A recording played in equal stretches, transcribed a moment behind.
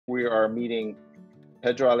We are meeting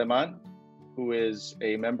Pedro Alemañ, who is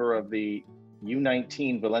a member of the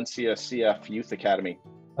U19 Valencia CF Youth Academy.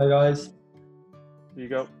 Hi guys. Here you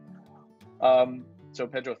go. So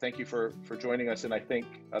Pedro, thank you for joining us. And I think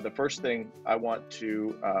the first thing I want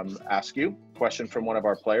to ask you, question from one of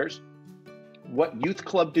our players. What youth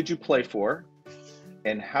club did you play for?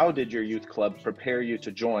 And how did your youth club prepare you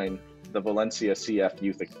to join the Valencia CF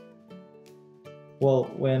Youth Academy?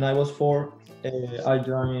 Well, when I was 4, I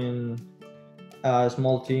joined a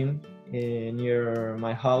small team near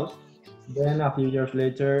my house. Then a few years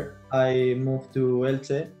later, I moved to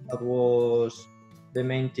Elche. That was the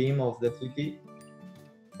main team of the city.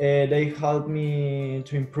 They helped me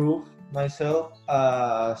to improve myself,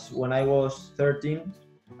 as when I was 13,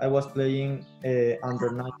 I was playing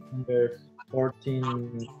under 9, under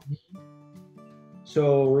 14.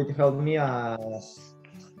 So it helped me as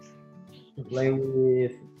to play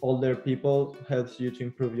with older people helps you to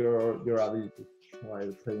improve your ability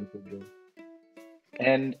while playing football.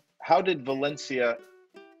 And how did Valencia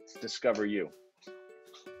discover you?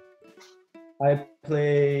 I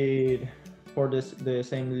played for the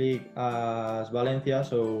same league as Valencia,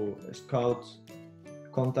 so scouts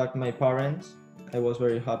contact my parents. I was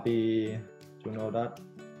very happy to know that.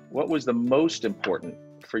 What was the most important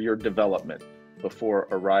for your development before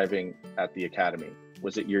arriving at the academy?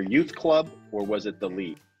 Was it your youth club or was it the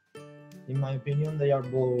league? In my opinion, they are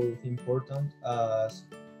both important, as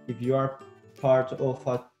if you are part of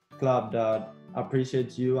a club that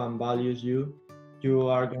appreciates you and values you, you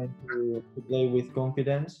are going to play with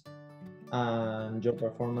confidence and your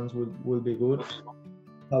performance will be good.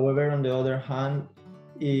 However, on the other hand,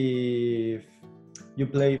 if you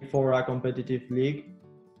play for a competitive league,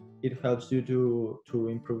 it helps you to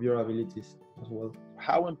improve your abilities as well.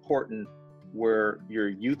 How important were your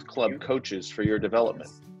youth club coaches for your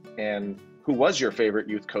development? And who was your favorite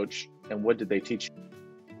youth coach and what did they teach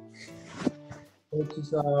you?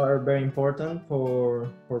 Coaches are very important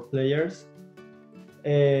for players.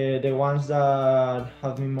 The ones that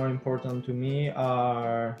have been more important to me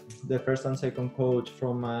are the first and second coach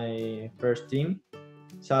from my first team,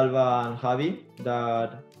 Salva and Javi,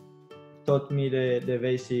 that taught me the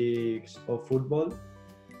basics of football.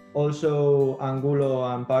 Also Angulo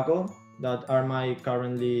and Paco, that are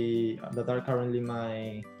currently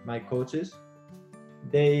my coaches.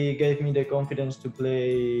 They gave me the confidence to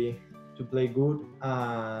play good,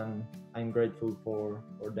 and I'm grateful for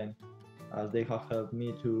them, as they have helped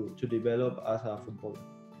me to develop as a footballer.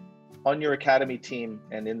 On your academy team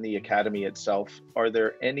and in the academy itself, are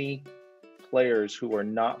there any players who are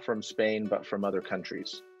not from Spain but from other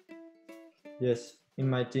countries? Yes, in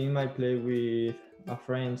my team I play with a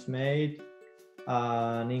French mate,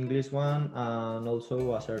 an English one, and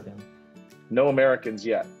also a Serbian. No Americans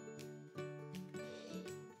yet?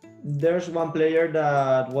 There's one player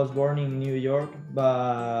that was born in New York,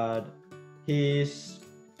 but he's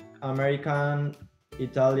American,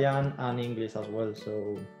 Italian, and English as well,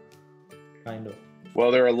 so kind of.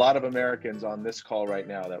 Well, there are a lot of Americans on this call right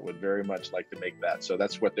now that would very much like to make that. So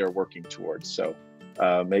that's what they're working towards. So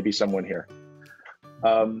maybe someone here.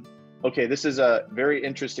 Okay, this is a very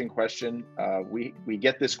interesting question. We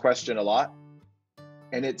get this question a lot.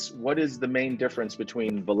 And it's, what is the main difference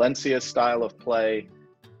between Valencia's style of play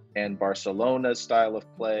and Barcelona's style of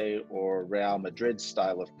play or Real Madrid's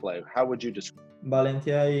style of play? How would you describe?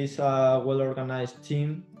 Valencia is a well-organized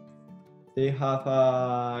team. They have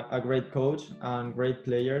a great coach and great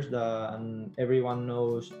players, and everyone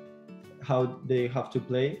knows how they have to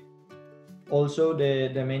play. Also,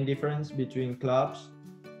 the main difference between clubs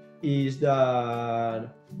is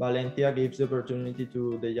that Valencia gives the opportunity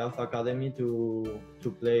to the youth academy to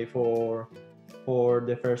play for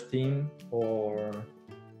the first team or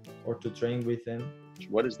to train with them.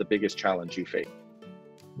 What is the biggest challenge you face?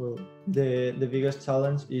 Well, the biggest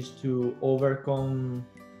challenge is to overcome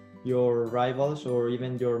your rivals or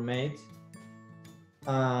even your mates,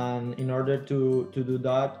 and in order to do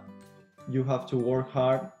that, you have to work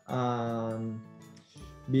hard and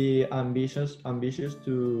be ambitious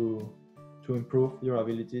to improve your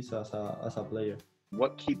abilities as a player.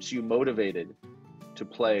 What keeps you motivated to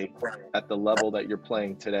play at the level that you're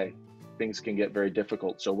playing today? Things can get very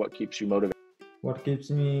difficult, so what keeps you motivated? What keeps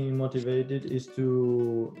me motivated is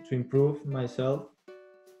to improve myself,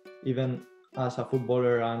 even as a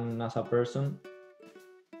footballer and as a person.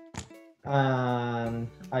 And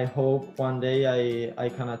I hope one day I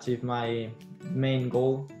can achieve my main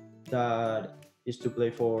goal, that is to play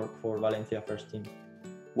for Valencia first team.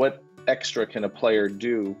 What extra can a player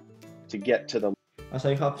do to get to the? As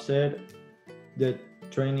I have said, the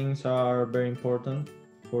trainings are very important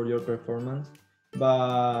for your performance.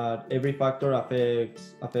 but every factor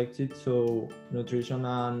affects it. So nutrition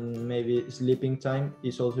and maybe sleeping time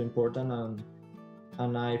is also important,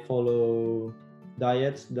 and I follow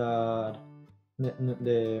diets that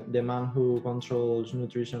the man who controls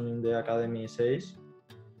nutrition in the academy says,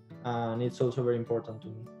 and it's also very important to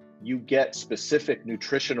me. You get specific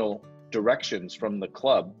nutritional directions from the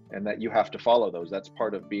club, and that you have to follow those. That's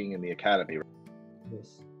part of being in the academy.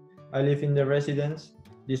 Yes, I live in the residence.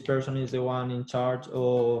 This person is the one in charge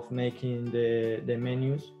of making the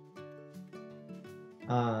menus,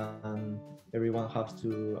 and everyone has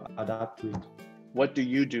to adapt to it. What do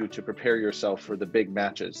you do to prepare yourself for the big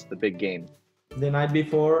matches, the big game? The night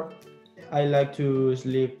before, I like to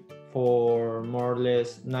sleep for more or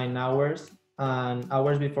less 9 hours, and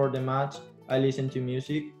hours before the match, I listen to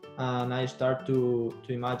music and I start to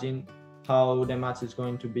imagine how the match is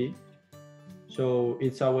going to be. So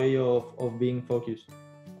it's a way of being focused.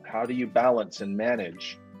 How do you balance and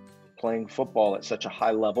manage playing football at such a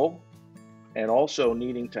high level and also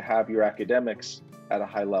needing to have your academics at a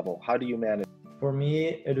high level? How do you manage? For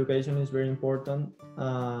me, education is very important,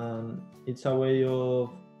 and it's a way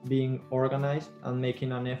of being organized and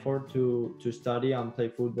making an effort to study and play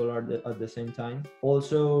football at the same time.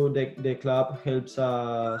 Also, the club helps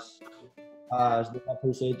us as they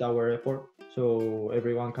appreciate our effort, so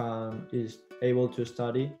everyone is able to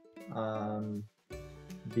study and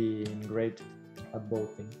being great at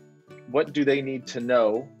both things. What do they need to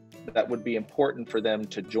know that would be important for them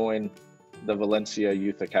to join the Valencia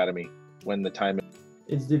Youth Academy when the time is?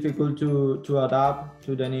 It's difficult to adapt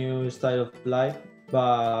to the new style of life,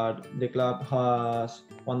 but the club has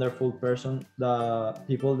wonderful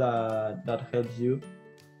people that helps you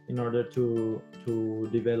in order to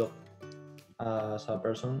develop as a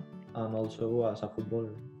person and also as a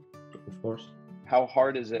footballer, of course. How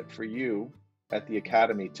hard is it for you at the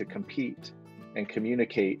academy to compete and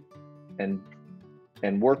communicate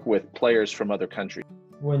and work with players from other countries?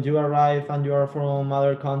 When you arrive and you are from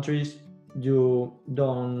other countries, you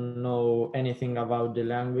don't know anything about the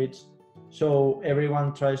language, so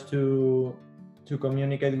everyone tries to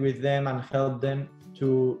communicate with them and help them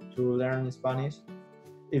to learn Spanish.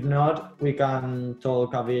 If not, we can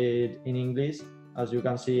talk a bit in English. As you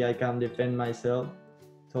can see, I can defend myself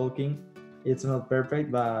talking. It's not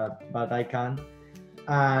perfect, but I can,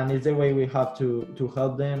 and it's the way we have to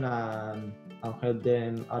help them and help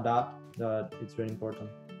them adapt. That it's very important.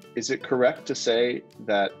 Is it correct to say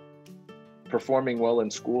that performing well in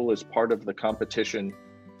school is part of the competition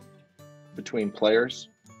between players?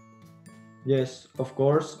 Yes, of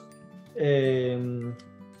course.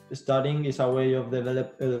 Studying is a way of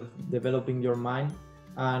developing your mind,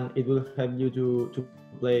 and it will help you to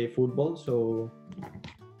play football. So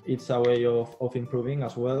it's a way of improving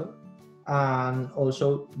as well. And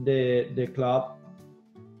also the club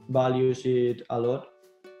values it a lot.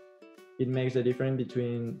 It makes a difference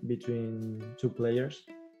between two players.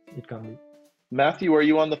 It can be. Matthew, are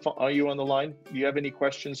you on the line? Do you have any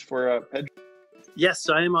questions for Pedro? Yes,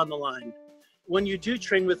 I am on the line. When you do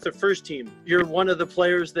train with the first team, you're one of the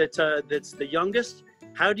players that's the youngest.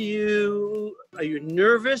 Are you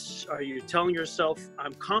nervous? Are you telling yourself,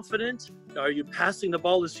 I'm confident? Are you passing the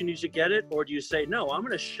ball as soon as you get it? Or do you say, no, I'm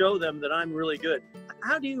going to show them that I'm really good?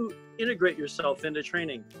 How do you integrate yourself into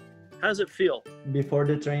training? How does it feel? Before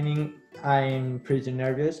the training, I'm pretty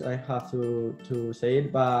nervous, I have to say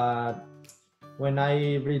it, but when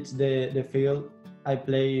I reach the field, I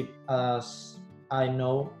play as I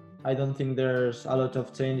know. I don't think there's a lot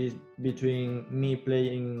of changes between me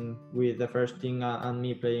playing with the first team and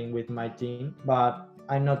me playing with my team, but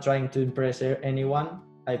I'm not trying to impress anyone.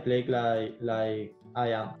 I play like I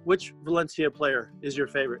am. Which Valencia player is your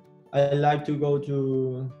favorite? I like to go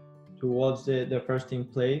to watch the first team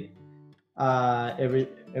play.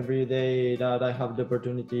 Every day that I have the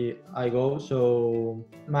opportunity, I go. So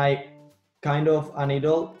my kind of an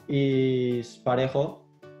idol is Parejo.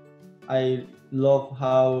 I love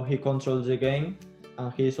how he controls the game,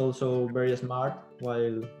 and he's also very smart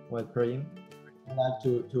while playing. I like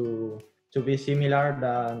to be similar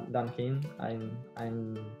than him.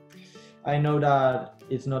 I know that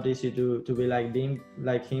it's not easy to be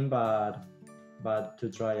like him, but to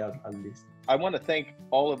try at least. I want to thank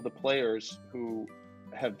all of the players who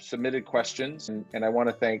have submitted questions, and I want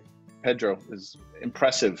to thank Pedro. It's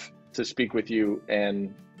impressive to speak with you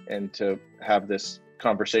and to have this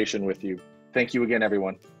conversation with you. Thank you again,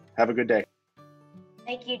 everyone. Have a good day.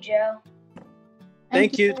 Thank you, Joe.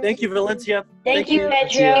 Thank you, Valencia. Thank you,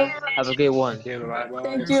 Pedro. Have a great one.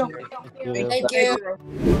 Thank you. Thank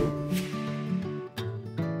you.